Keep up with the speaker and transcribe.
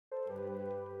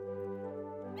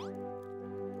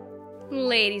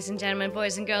Ladies and gentlemen,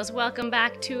 boys and girls, welcome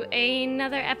back to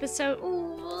another episode.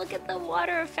 Ooh, look at the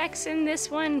water effects in this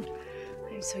one.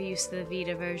 I'm so used to the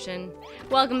Vita version.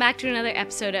 Welcome back to another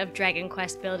episode of Dragon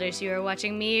Quest Builders. You are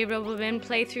watching me, Robobin,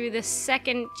 play through the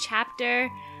second chapter.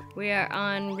 We are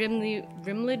on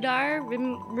Rimildar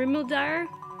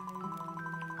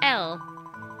L.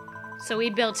 So we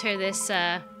built her this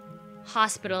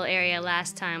hospital area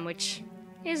last time, which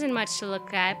isn't much to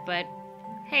look at, but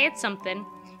hey, it's something.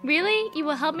 Really? You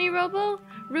will help me, Robo?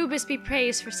 Rubus be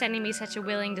praised for sending me such a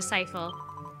willing disciple.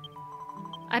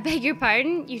 I beg your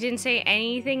pardon? You didn't say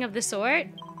anything of the sort?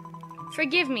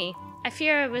 Forgive me. I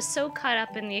fear I was so caught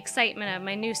up in the excitement of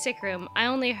my new sick room, I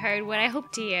only heard what I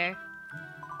hoped to hear.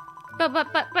 But,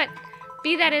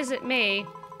 be that as it may,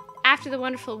 after the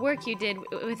wonderful work you did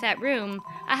with that room,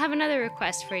 I have another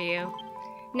request for you.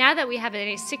 Now that we have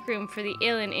a sick room for the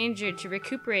ill and injured to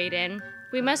recuperate in,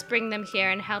 we must bring them here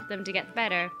and help them to get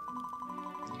better.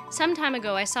 Some time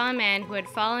ago, I saw a man who had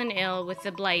fallen ill with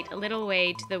the blight a little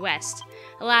way to the west.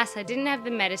 Alas, I didn't have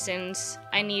the medicines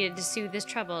I needed to soothe his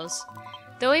troubles.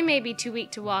 Though he may be too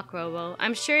weak to walk, Robo,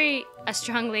 I'm sure a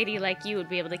strong lady like you would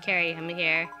be able to carry him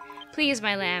here. Please,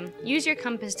 my lamb, use your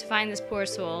compass to find this poor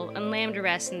soul and lay him to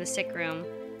rest in the sick room.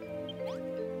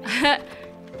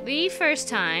 The first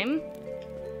time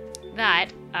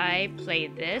that I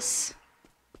played this,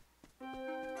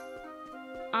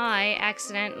 I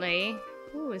accidentally...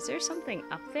 Ooh, is there something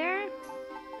up there?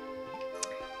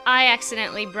 I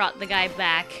accidentally brought the guy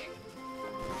back.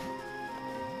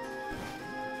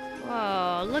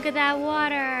 Whoa, look at that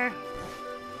water!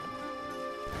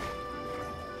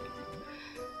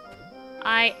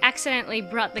 I accidentally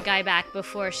brought the guy back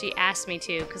before she asked me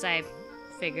to, because I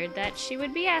figured that she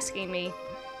would be asking me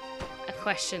a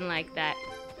question like that.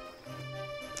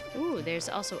 Ooh, there's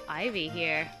also ivy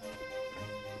here.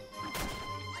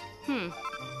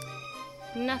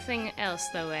 Nothing else,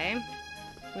 though, eh?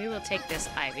 We will take this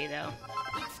ivy, though.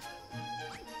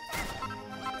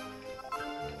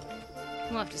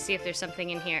 We'll have to see if there's something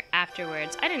in here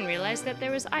afterwards. I didn't realize that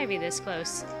there was ivy this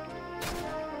close.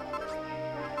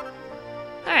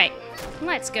 Alright,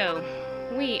 let's go.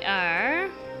 We are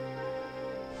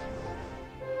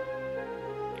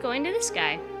going to this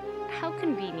guy. How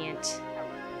convenient.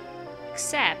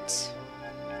 Except...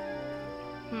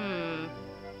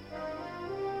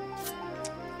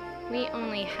 we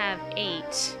only have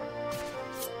 8.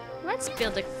 Let's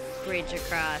build a bridge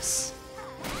across.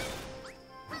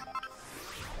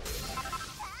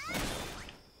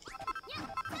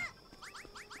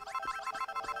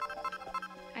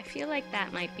 I feel like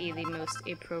that might be the most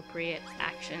appropriate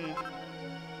action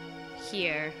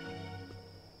here.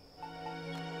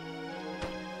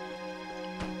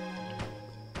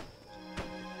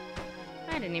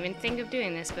 I didn't even think of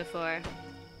doing this before.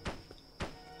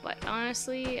 But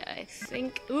honestly, I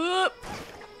think... Whoop!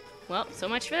 Well, so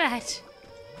much for that.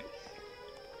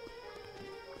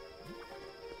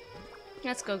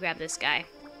 Let's go grab this guy,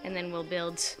 and then we'll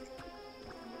build...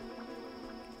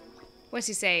 What's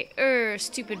he say?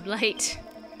 Stupid blight.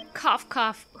 Cough,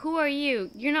 cough. Who are you?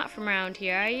 You're not from around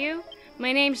here, are you?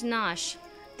 My name's Nosh.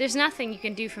 There's nothing you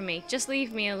can do for me. Just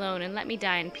leave me alone and let me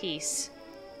die in peace.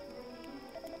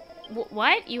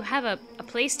 What? You have a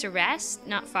place to rest?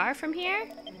 Not far from here?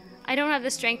 I don't have the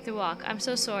strength to walk. I'm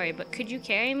so sorry, but could you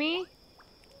carry me?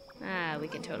 Ah, we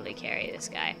can totally carry this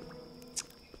guy.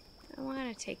 I want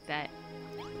to take that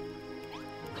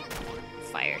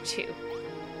fire too.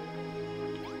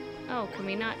 Oh, can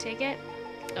we not take it?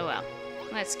 Oh well.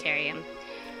 Let's carry him.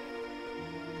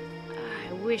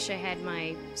 I wish I had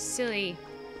my silly...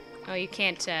 Oh, you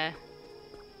can't,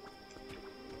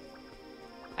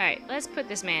 Alright, let's put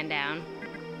this man down.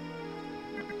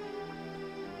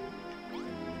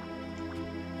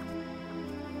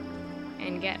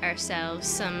 And get ourselves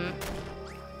some...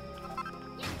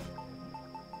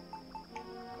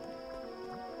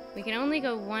 We can only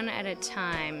go one at a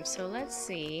time, so let's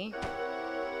see.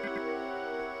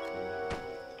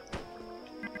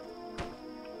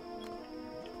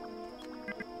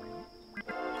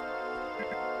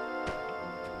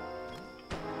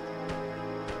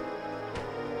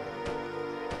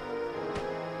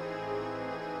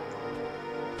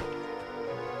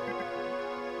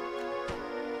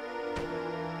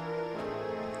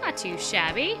 Not too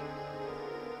shabby.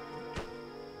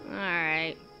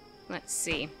 Alright, let's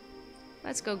see.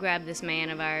 Let's go grab this man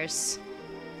of ours.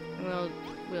 And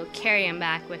we'll carry him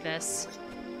back with us.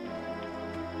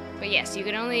 But yes, you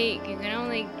can only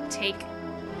take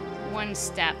one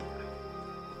step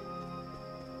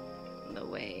the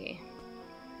way.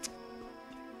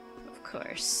 Of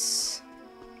course.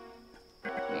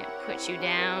 I'm gonna put you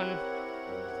down.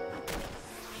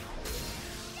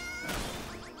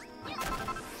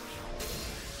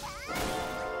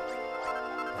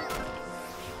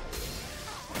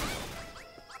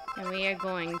 are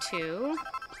going to...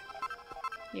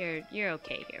 You're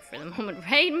okay here for the moment,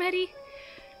 right, Meddy?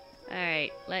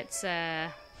 Alright, let's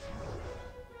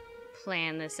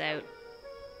plan this out.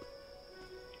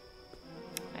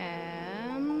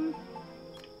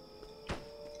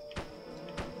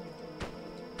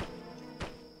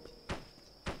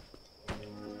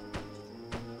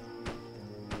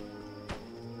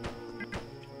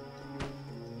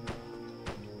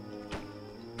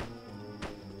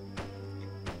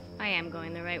 I am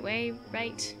going the right way,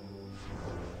 right?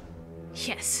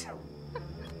 Yes.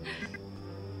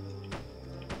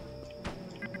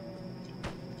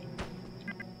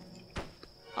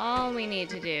 All we need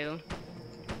to do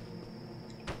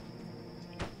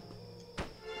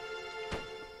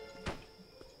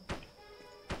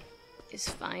is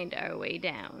find our way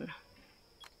down.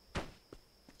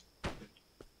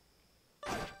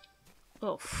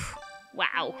 Oh,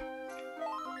 wow.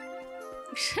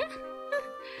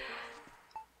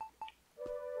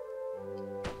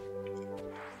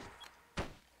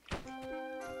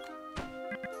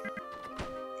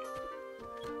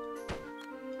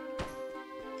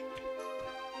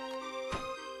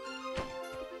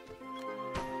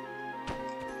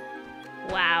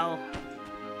 Wow.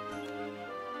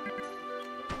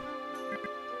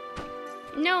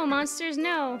 No, monsters,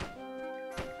 no.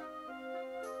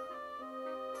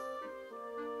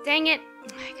 Dang it.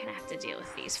 I'm gonna have to deal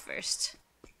with these first.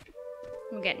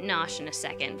 We'll get Nosh in a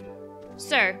second.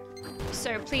 Sir,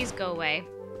 please go away.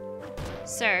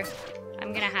 Sir,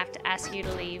 I'm gonna have to ask you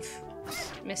to leave.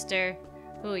 Mr.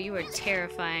 Oh, you are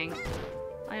terrifying.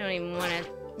 I don't even wanna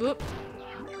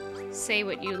say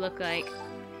what you look like.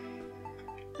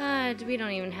 We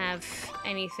don't even have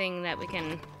anything that we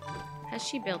can... Has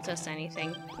she built us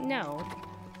anything? No.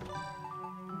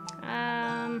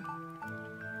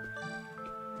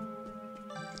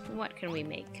 What can we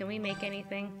make? Can we make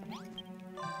anything?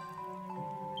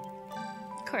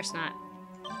 Of course not.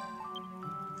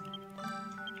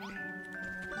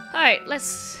 Alright,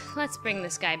 let's bring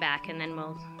this guy back and then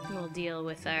we'll deal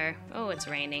with our... Oh, it's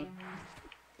raining.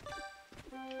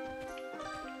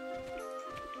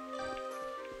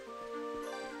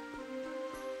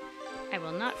 I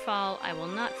will not fall. I will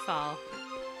not fall.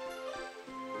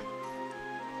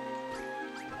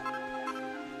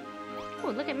 Oh,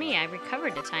 look at me. I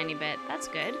recovered a tiny bit. That's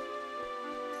good.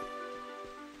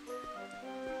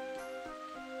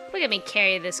 Look at me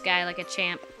carry this guy like a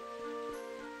champ.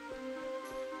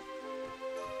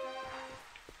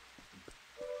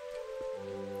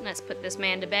 Let's put this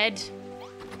man to bed.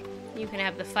 You can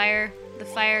have the fire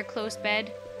close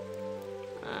bed.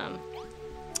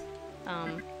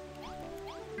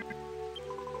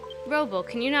 Robo,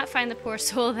 can you not find the poor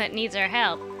soul that needs our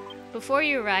help? Before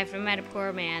you arrived, I met a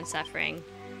poor man suffering.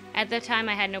 At the time,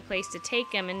 I had no place to take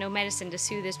him and no medicine to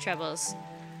soothe his troubles.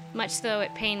 Much though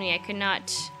it pained me, I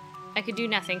could do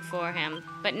nothing for him.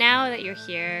 But now that you're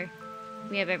here,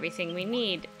 we have everything we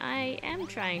need. I am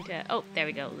trying to... Oh, there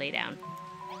we go. Lay down.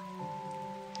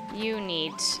 You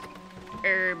need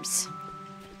herbs.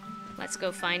 Let's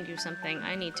go find you something.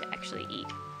 I need to actually eat.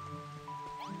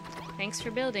 Thanks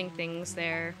for building things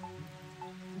there.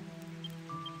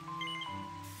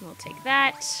 We'll take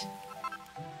that.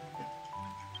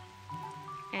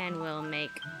 And we'll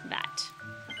make that.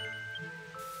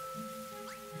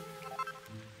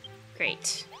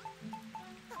 Great.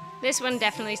 This one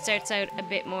definitely starts out a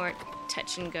bit more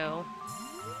touch and go.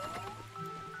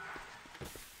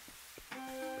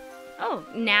 Oh,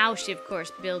 now she of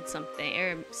course builds something,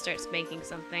 or starts making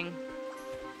something.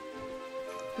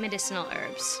 Medicinal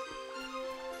herbs.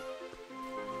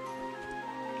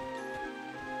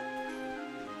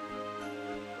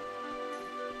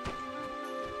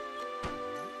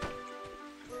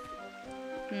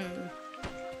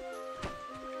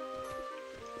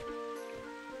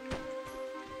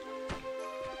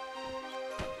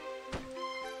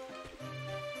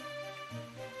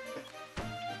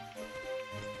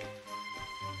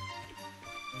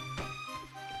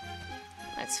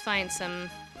 Let's find some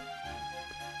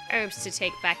herbs to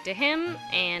take back to him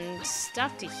and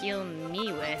stuff to heal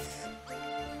me with.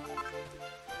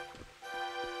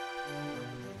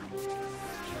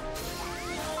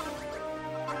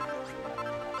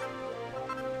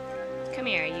 Come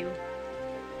here, you.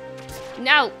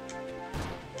 No!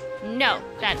 No,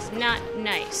 that's not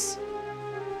nice.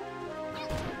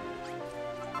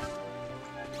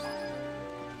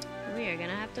 We are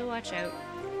gonna have to watch out.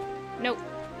 Nope.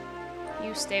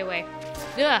 You stay away.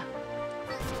 Ugh!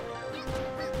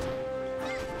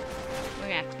 We're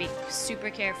gonna have to be super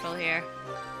careful here.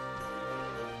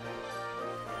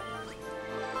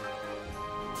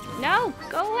 No!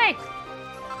 Go away!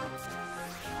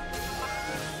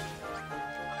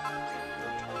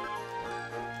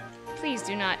 Please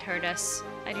do not hurt us.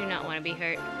 I do not want to be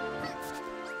hurt.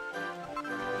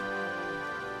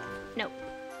 Nope.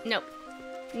 Nope.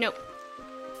 Nope.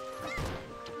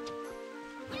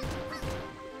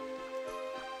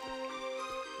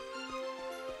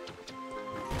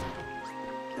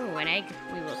 Ooh, an egg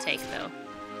we will take, though.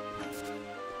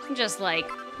 I'm just, like,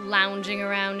 lounging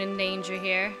around in danger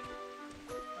here.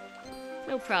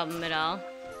 No problem at all.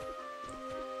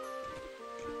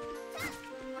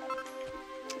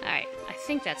 Alright, I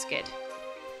think that's good.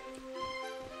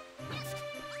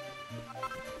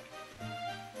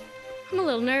 I'm a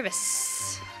little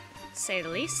nervous, to say the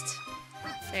least.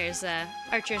 There's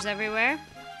archers everywhere.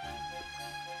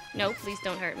 No, please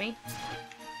don't hurt me.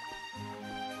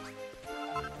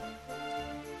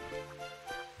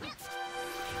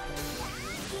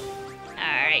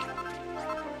 Alright.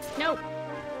 No.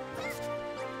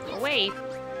 Away.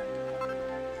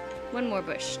 One more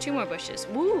bush. 2 more bushes.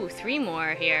 Woo, 3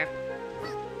 more here.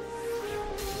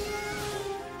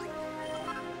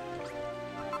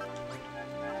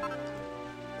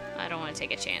 I don't want to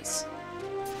take a chance.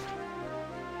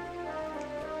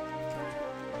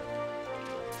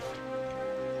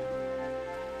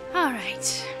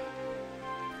 Alright.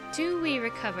 Do we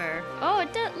recover? Oh,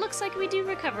 it looks like we do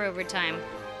recover over time.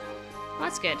 Well,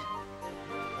 that's good.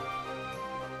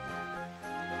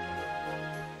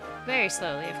 Very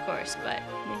slowly, of course, but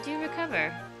we do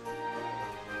recover.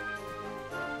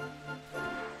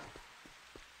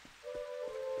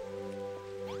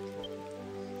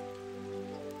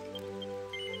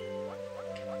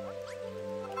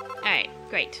 Alright,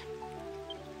 great.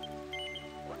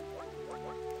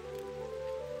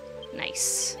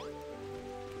 Nice.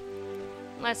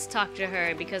 Let's talk to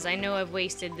her, because I know I've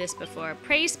wasted this before.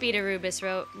 Praise be to Rubus,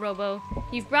 Robo.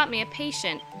 You've brought me a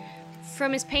patient.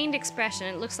 From his pained expression,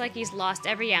 it looks like he's lost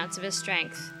every ounce of his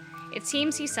strength. It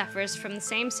seems he suffers from the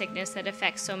same sickness that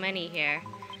affects so many here.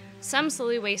 Some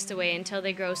slowly waste away until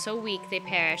they grow so weak they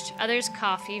perish. Others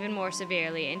cough even more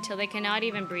severely until they cannot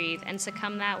even breathe and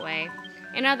succumb that way.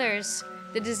 In others,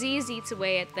 the disease eats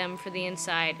away at them from the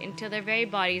inside until their very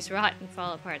bodies rot and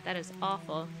fall apart. That is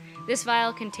awful. This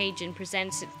vile contagion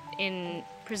presents in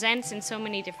so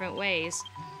many different ways.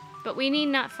 But we need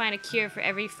not find a cure for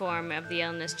every form of the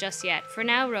illness just yet. For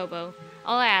now, Robo,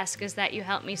 all I ask is that you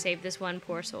help me save this one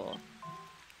poor soul.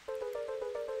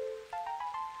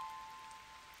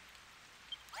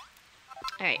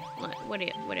 Alright,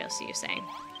 what else are you saying?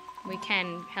 We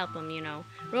can help him, you know.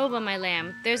 Robo, my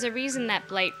lamb, there's a reason that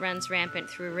blight runs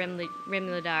rampant through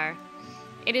Rimladar.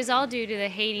 It is all due to the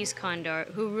Hades condor,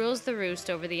 who rules the roost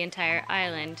over the entire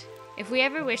island. If we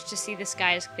ever wish to see the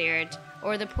skies cleared,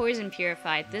 or the poison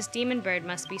purified, this demon bird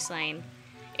must be slain.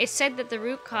 It's said that the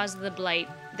root cause of the blight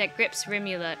that grips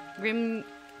Rimildar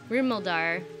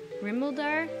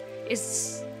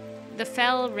is the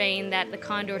fell rain that the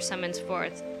condor summons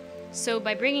forth. So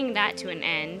by bringing that to an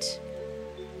end...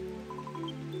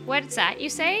 What's that, you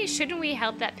say? Shouldn't we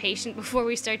help that patient before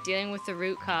we start dealing with the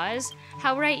root cause?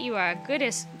 How right you are.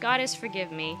 Goddess,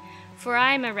 forgive me, for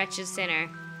I am a wretched sinner.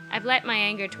 I've let my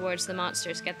anger towards the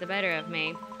monsters get the better of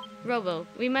me. Robo,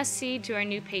 we must see to our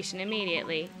new patient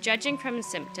immediately. Judging from his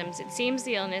symptoms, it seems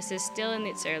the illness is still in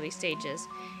its early stages.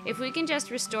 If we can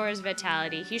just restore his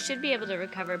vitality, he should be able to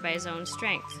recover by his own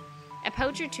strength. A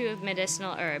pouch or 2 of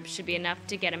medicinal herbs should be enough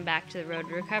to get him back to the road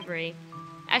to recovery.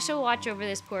 I shall watch over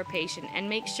this poor patient and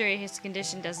make sure his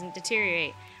condition doesn't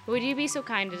deteriorate. Would you be so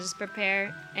kind to just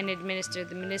prepare and administer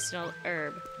the medicinal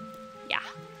herb? Yeah.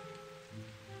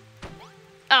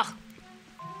 Ugh.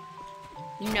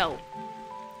 No.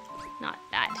 Not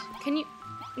that. Can you...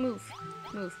 Move.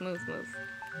 Move.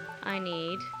 I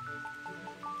need...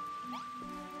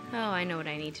 Oh, I know what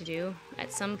I need to do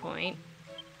at some point.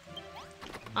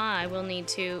 I will need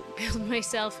to build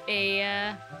myself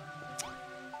a...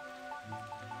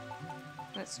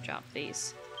 Let's drop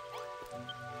these.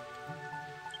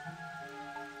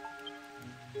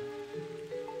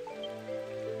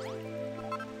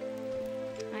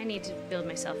 I need to build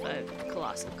myself a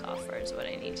colossal coffer is what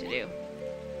I need to do.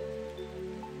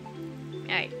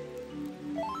 Alright.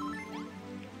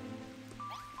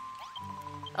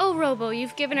 Oh, Robo,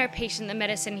 you've given our patient the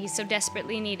medicine he so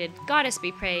desperately needed. Goddess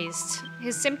be praised.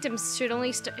 His symptoms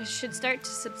should start to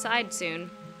subside soon.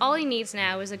 All he needs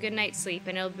now is a good night's sleep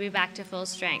and he'll be back to full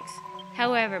strength.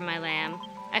 However, my lamb,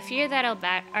 I fear that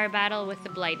our battle with the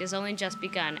blight has only just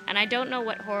begun, and I don't know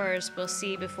what horrors we'll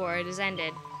see before it is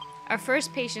ended. Our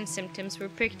first patient's symptoms were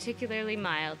particularly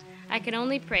mild. I can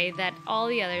only pray that all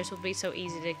the others will be so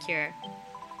easy to cure.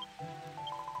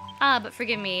 Ah, but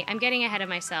forgive me, I'm getting ahead of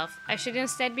myself. I should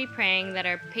instead be praying that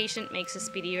our patient makes a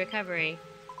speedy recovery.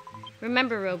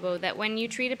 Remember, Robo, that when you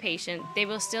treat a patient, they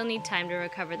will still need time to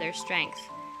recover their strength.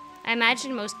 I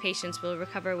imagine most patients will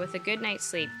recover with a good night's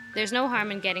sleep. There's no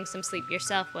harm in getting some sleep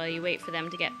yourself while you wait for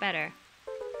them to get better.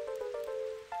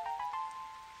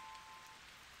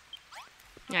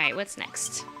 Alright, what's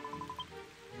next?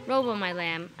 Robo, my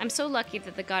lamb, I'm so lucky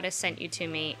that the goddess sent you to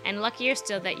me, and luckier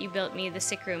still that you built me the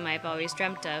sick room I've always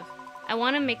dreamt of. I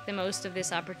want to make the most of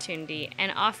this opportunity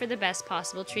and offer the best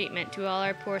possible treatment to all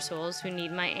our poor souls who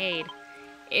need my aid.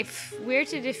 If we're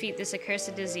to defeat this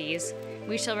accursed disease,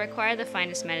 we shall require the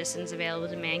finest medicines available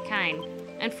to mankind.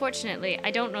 Unfortunately,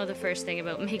 I don't know the first thing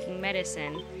about making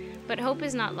medicine, but hope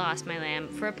is not lost, my lamb,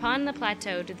 for upon the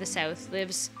plateau to the south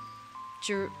lives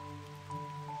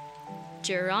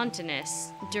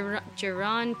Gerontius.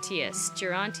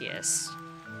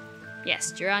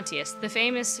 Yes, Gerontius, the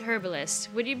famous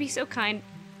herbalist. Would you be so kind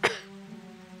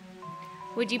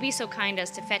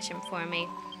as to fetch him for me?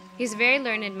 He's a very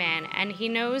learned man, and he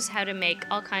knows how to make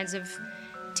all kinds of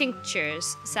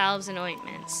tinctures, salves, and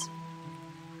ointments.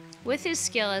 With his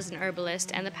skill as an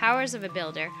herbalist and the powers of a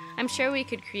builder, I'm sure we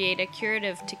could create a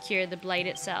curative to cure the blight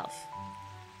itself.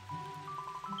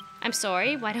 I'm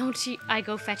sorry, why don't I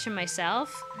go fetch him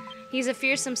myself? He's a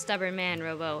fearsome, stubborn man,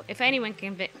 Robo. If anyone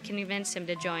can convince him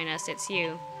to join us, it's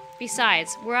you.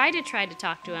 Besides, were I to try to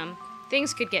talk to him,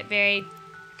 things could get very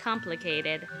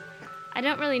complicated. I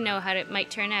don't really know how it might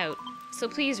turn out. So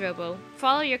please, Robo,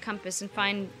 follow your compass and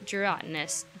find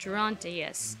Gerontius,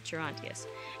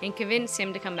 and convince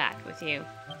him to come back with you.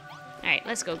 Alright,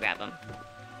 let's go grab him.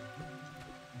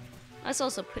 Let's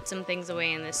also put some things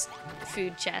away in this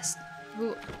food chest.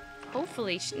 Who,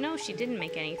 hopefully, no, she didn't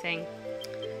make anything.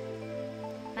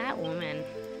 That woman,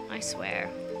 I swear.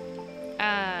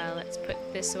 Let's put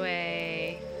this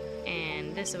away,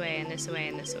 and this away, and this away,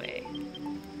 and this away.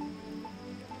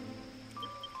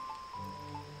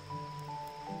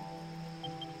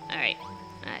 Alright,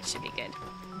 that should be good.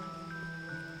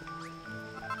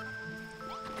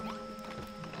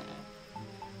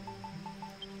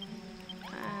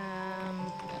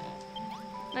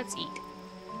 Let's eat.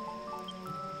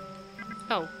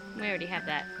 Oh, we already have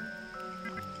that.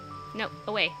 No,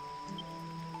 away.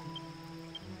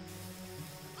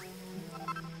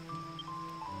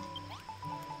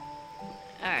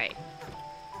 Alright.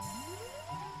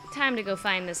 Time to go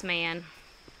find this man.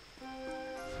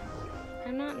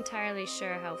 I'm not entirely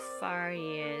sure how far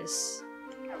he is.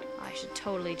 Oh, I should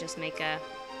totally just make a...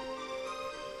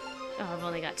 Oh, I've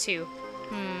only got 2.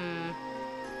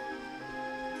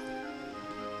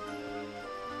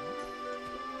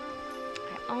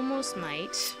 I almost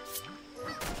might.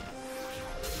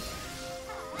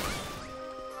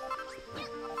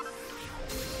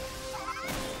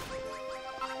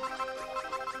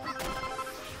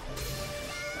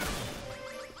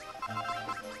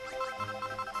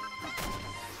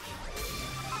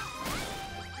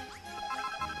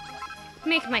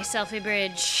 Make myself a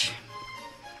bridge.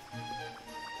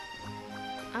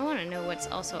 I want to know what's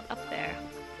also up there,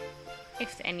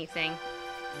 if anything.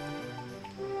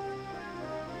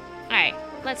 Alright,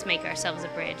 let's make ourselves a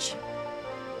bridge.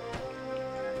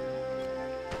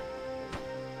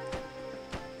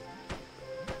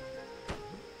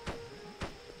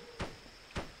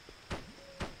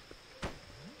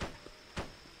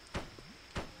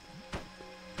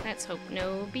 Let's hope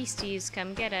no beasties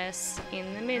come get us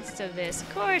in the midst of this.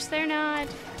 Of course they're not.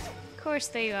 Of course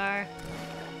they are.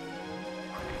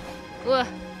 Ugh.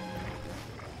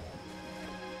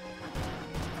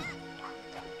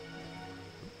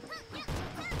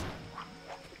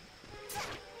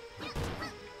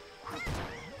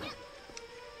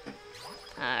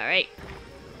 Alright.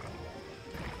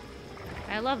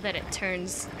 I love that it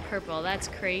turns purple. That's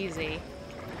crazy.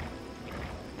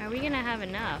 Are we gonna have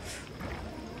enough?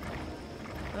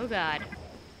 Oh god.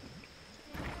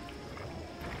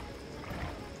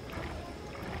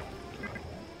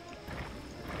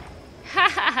 Ha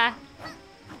ha ha!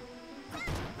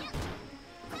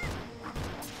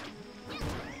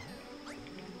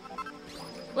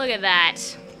 Look at that.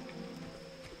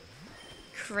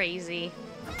 Crazy.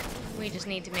 We just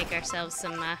need to make ourselves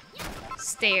some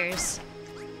stairs.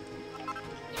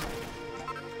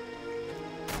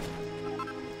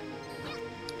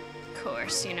 Of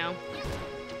course, you know.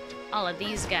 All of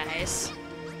these guys.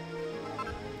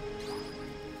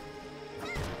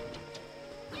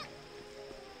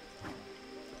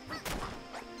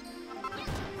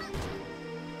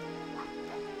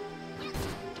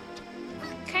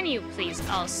 Can you please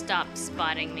all stop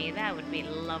spotting me? That would be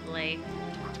lovely.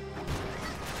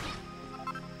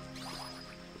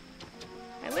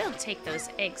 I will take those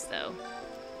eggs, though.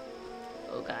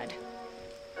 Oh god.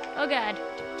 Oh god.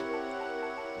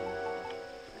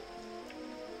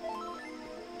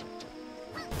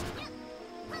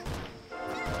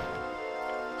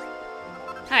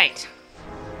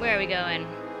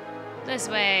 This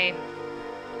way.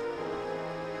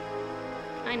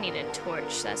 I need a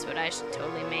torch. That's what I should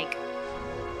totally make.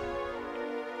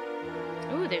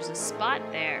 Ooh, there's a spot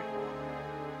there.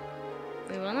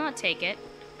 We will not take it,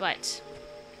 but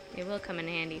it will come in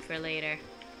handy for later.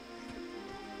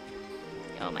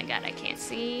 Oh my god, I can't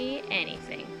see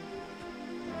anything.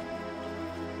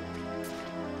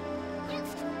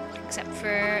 Except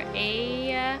for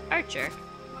a archer.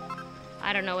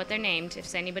 I don't know what they're named.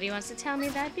 If anybody wants to tell me,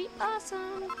 that'd be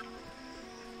awesome.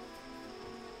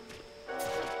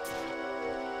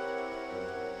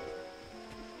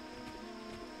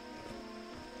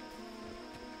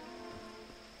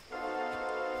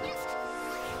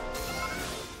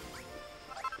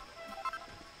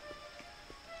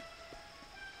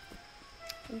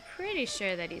 I'm pretty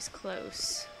sure that he's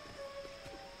close.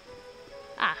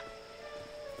 Ah.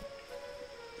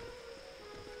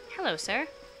 Hello, sir.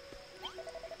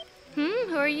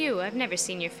 Who are you? I've never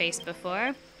seen your face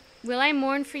before. Will I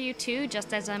mourn for you too,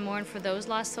 just as I mourn for those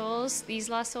lost souls, these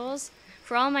lost souls?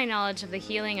 For all my knowledge of the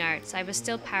healing arts, I was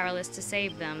still powerless to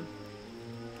save them.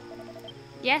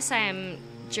 Yes, I am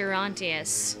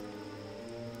Gerontius.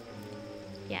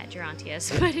 Yeah,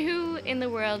 Gerontius. But who in the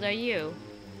world are you?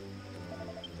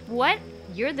 What?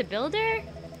 You're the builder?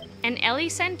 And Ellie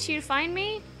sent you to find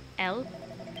me? Elle?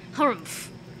 Humph.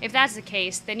 If that's the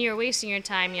case, then you're wasting your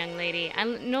time, young lady. I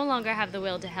no longer have the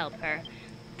will to help her.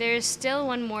 There's still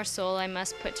one more soul I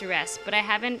must put to rest, but I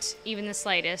haven't even the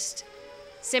slightest.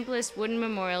 Simplest wooden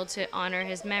memorial to honor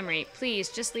his memory. Please,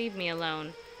 just leave me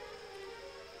alone.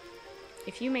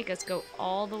 If you make us go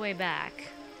all the way back.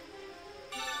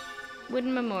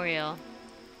 Wooden memorial.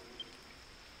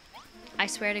 I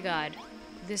swear to God,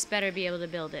 this better be able to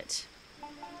build it.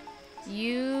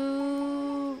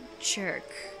 You jerk.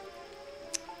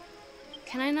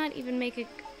 Can I not even make a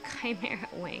chimera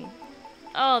wing?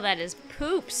 Oh, that is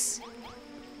poops.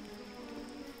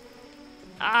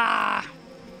 Ah.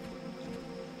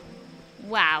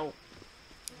 Wow.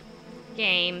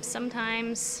 Game.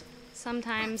 Sometimes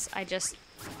I just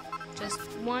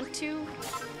want to.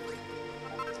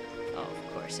 Oh,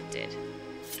 of course it did.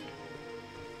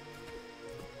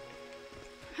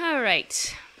 All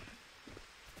right.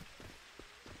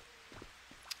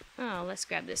 Oh, let's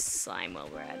grab this slime while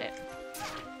we're at it.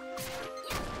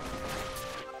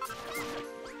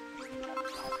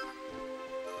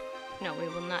 No, we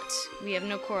will not. We have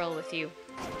no quarrel with you.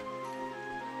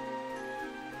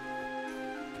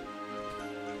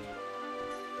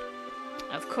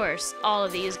 Of course, all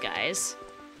of these guys.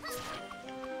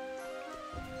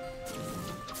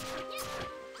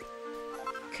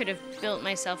 Could have built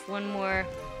myself one more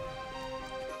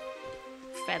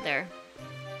feather.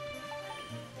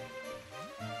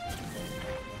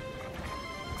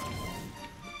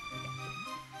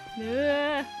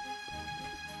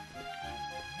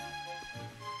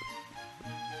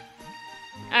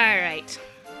 Alright.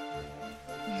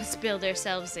 Let's build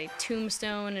ourselves a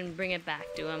tombstone and bring it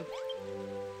back to him.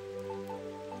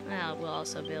 Well, we'll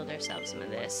also build ourselves some of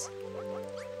this.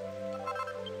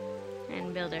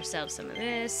 And build ourselves some of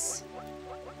this.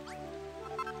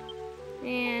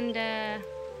 And,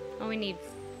 oh, we need...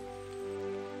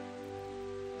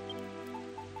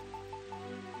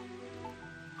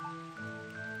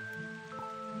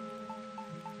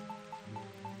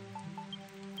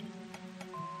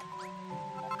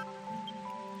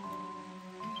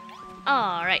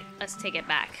 Alright, let's take it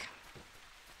back.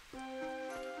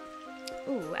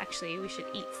 Ooh, actually, we should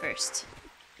eat first.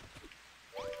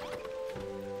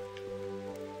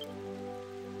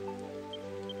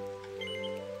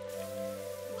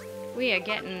 We are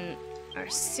getting our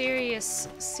serious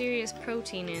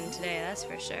protein in today, that's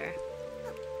for sure.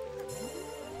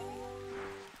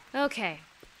 Okay.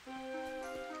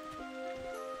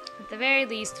 At the very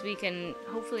least, we can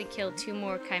hopefully kill 2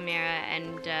 more chimera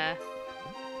and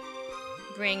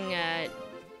bring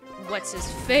what's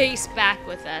his face back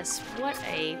with us. What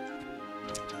a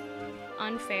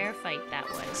unfair fight that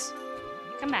was.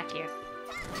 Come back here.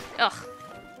 Ugh.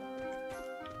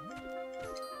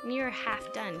 You're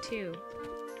half done too.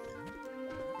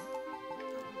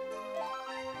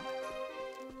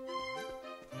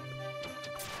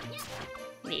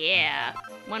 Yeah,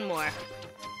 one more.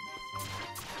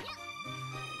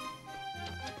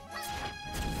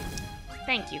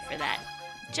 Thank you for that.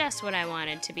 Just what I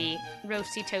wanted to be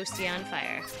roasty toasty on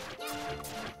fire.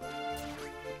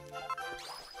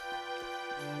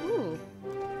 Ooh.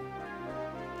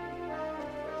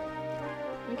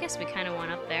 I guess we kind of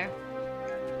went up there.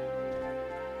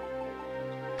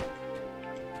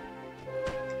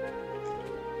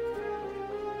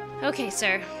 Okay,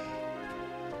 sir.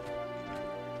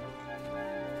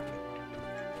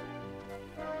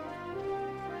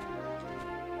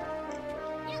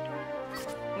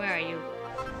 you?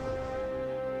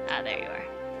 Ah, there you are.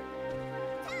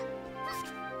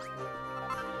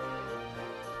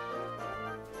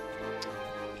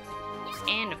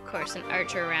 And, of course, an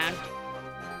archer around.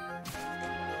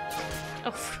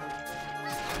 Oh.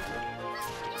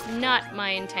 Not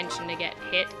my intention to get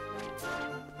hit.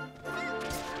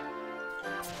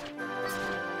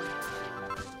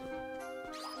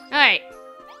 Alright.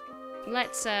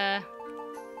 Let's,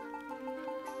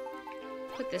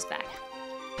 put this back.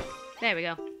 There we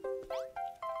go.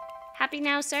 Happy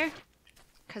now, sir?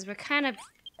 Because we're kind of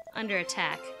under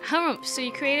attack. Hump, so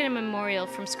you created a memorial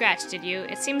from scratch, did you?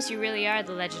 It seems you really are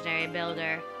the legendary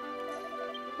builder.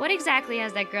 What exactly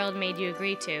has that girl made you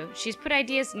agree to? She's put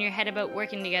ideas in your head about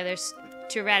working together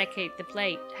to eradicate the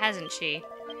plague, hasn't she?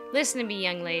 Listen to me,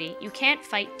 young lady. You can't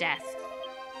fight death.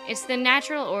 It's the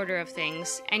natural order of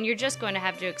things, and you're just going to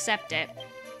have to accept it.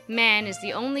 Man is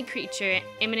the only creature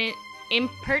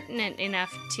impertinent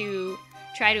enough to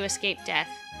try to escape death.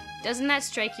 Doesn't that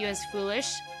strike you as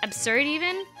foolish? Absurd,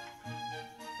 even?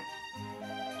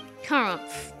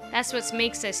 Karumph. That's what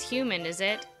makes us human, is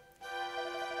it?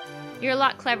 You're a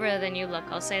lot cleverer than you look,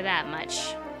 I'll say that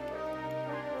much.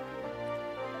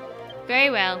 Very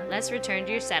well, let's return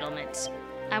to your settlement.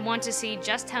 I want to see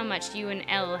just how much you and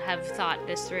Elle have thought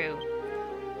this through.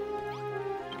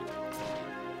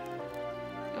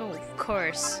 Oh, of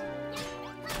course.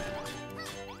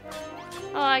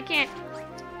 Oh, I can't...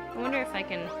 I wonder if I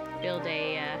can build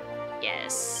a,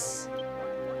 yes.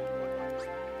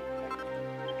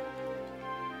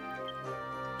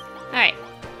 Alright.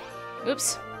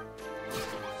 Oops.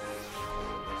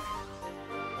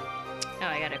 Oh,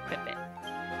 I gotta equip it.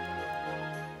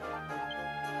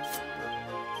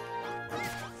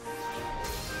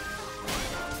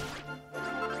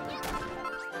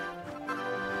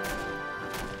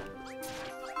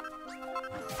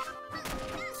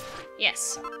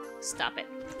 Yes. Stop it.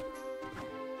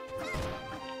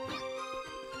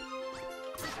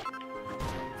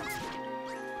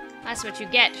 That's what you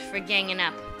get for ganging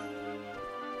up.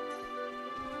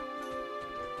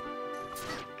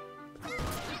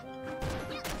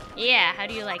 Yeah, how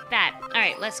do you like that?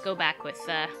 Alright, let's go back with,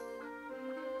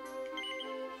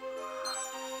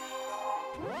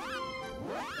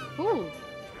 Ooh,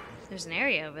 there's an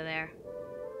area over there.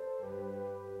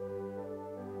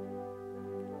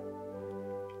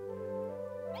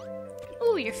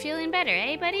 Ooh, you're feeling better,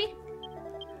 eh, buddy?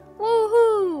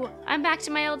 Woohoo! I'm back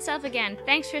to my old self again.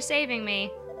 Thanks for saving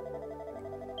me.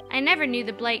 I never knew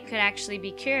the blight could actually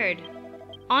be cured.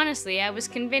 Honestly, I was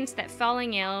convinced that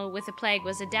falling ill with the plague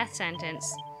was a death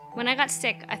sentence. When I got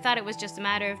sick, I thought it was just a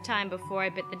matter of time before I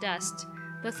bit the dust.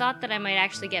 The thought that I might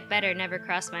actually get better never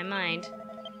crossed my mind.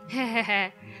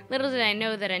 Hehehe. Little did I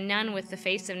know that a nun with the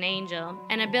face of an angel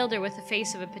and a builder with the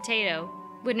face of a potato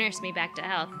would nurse me back to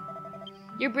health.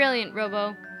 You're brilliant,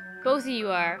 Robo. Both of you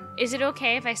are. Is it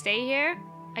okay if I stay here?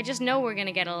 I just know we're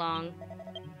gonna get along.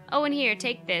 Oh, and here,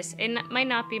 take this. It might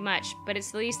not be much, but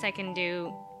it's the least I can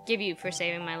give you for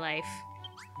saving my life.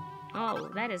 Oh,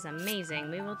 that is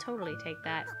amazing. We will totally take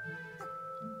that.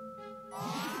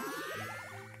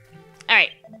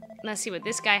 Alright, let's see what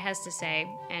this guy has to say,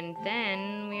 and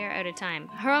then we are out of time.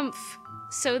 Harumph!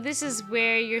 So this is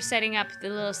where you're setting up the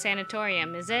little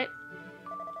sanatorium, is it?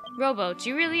 Robo, do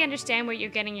you really understand what you're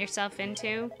getting yourself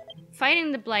into?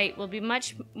 Fighting the blight will be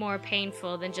much more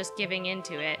painful than just giving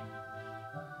into it.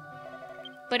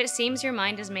 But it seems your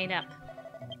mind is made up.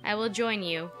 I will join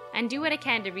you, and do what I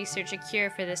can to research a cure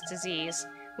for this disease.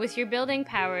 With your building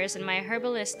powers and my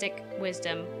herbalistic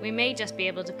wisdom, we may just be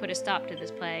able to put a stop to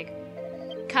this plague.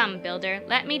 Come, builder,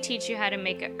 let me teach you how to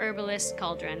make a herbalist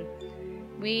cauldron.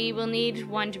 We will need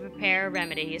one to prepare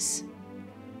remedies.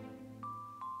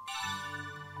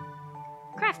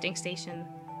 Crafting station.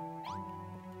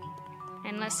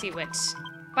 And let's see what...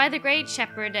 By the great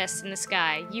shepherdess in the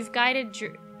sky, you've guided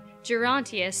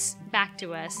Gerontius back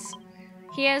to us.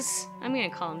 He has... I'm gonna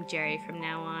call him Jerry from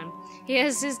now on. He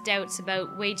has his doubts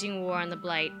about waging war on the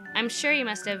blight. I'm sure he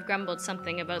must have grumbled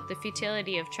something about the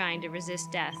futility of trying to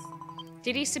resist death.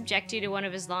 Did he subject you to one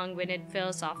of his long-winded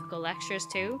philosophical lectures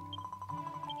too?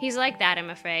 He's like that, I'm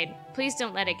afraid. Please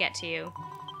don't let it get to you.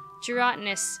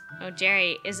 Gerontius,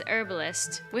 Jerry, is a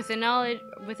herbalist, with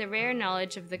a rare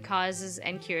knowledge of the causes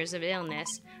and cures of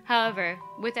illness. However,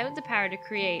 without the power to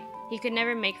create, he could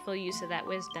never make full use of that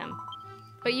wisdom.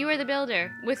 But you are the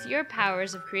builder. With your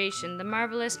powers of creation, the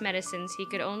marvelous medicines he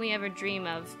could only ever dream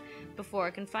of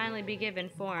before can finally be given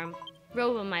form.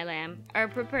 Robo, my lamb, our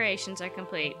preparations are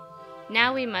complete.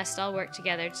 Now we must all work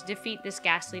together to defeat this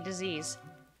ghastly disease.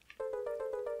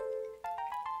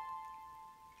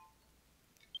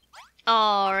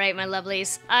 Alright, my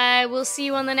lovelies. I will see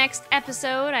you on the next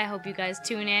episode. I hope you guys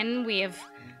tune in. We have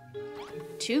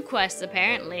 2 quests,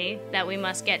 apparently, that we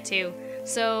must get to.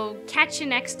 So, catch you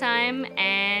next time,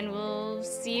 and we'll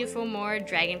see you for more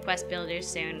Dragon Quest Builders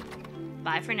soon.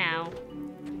 Bye for now.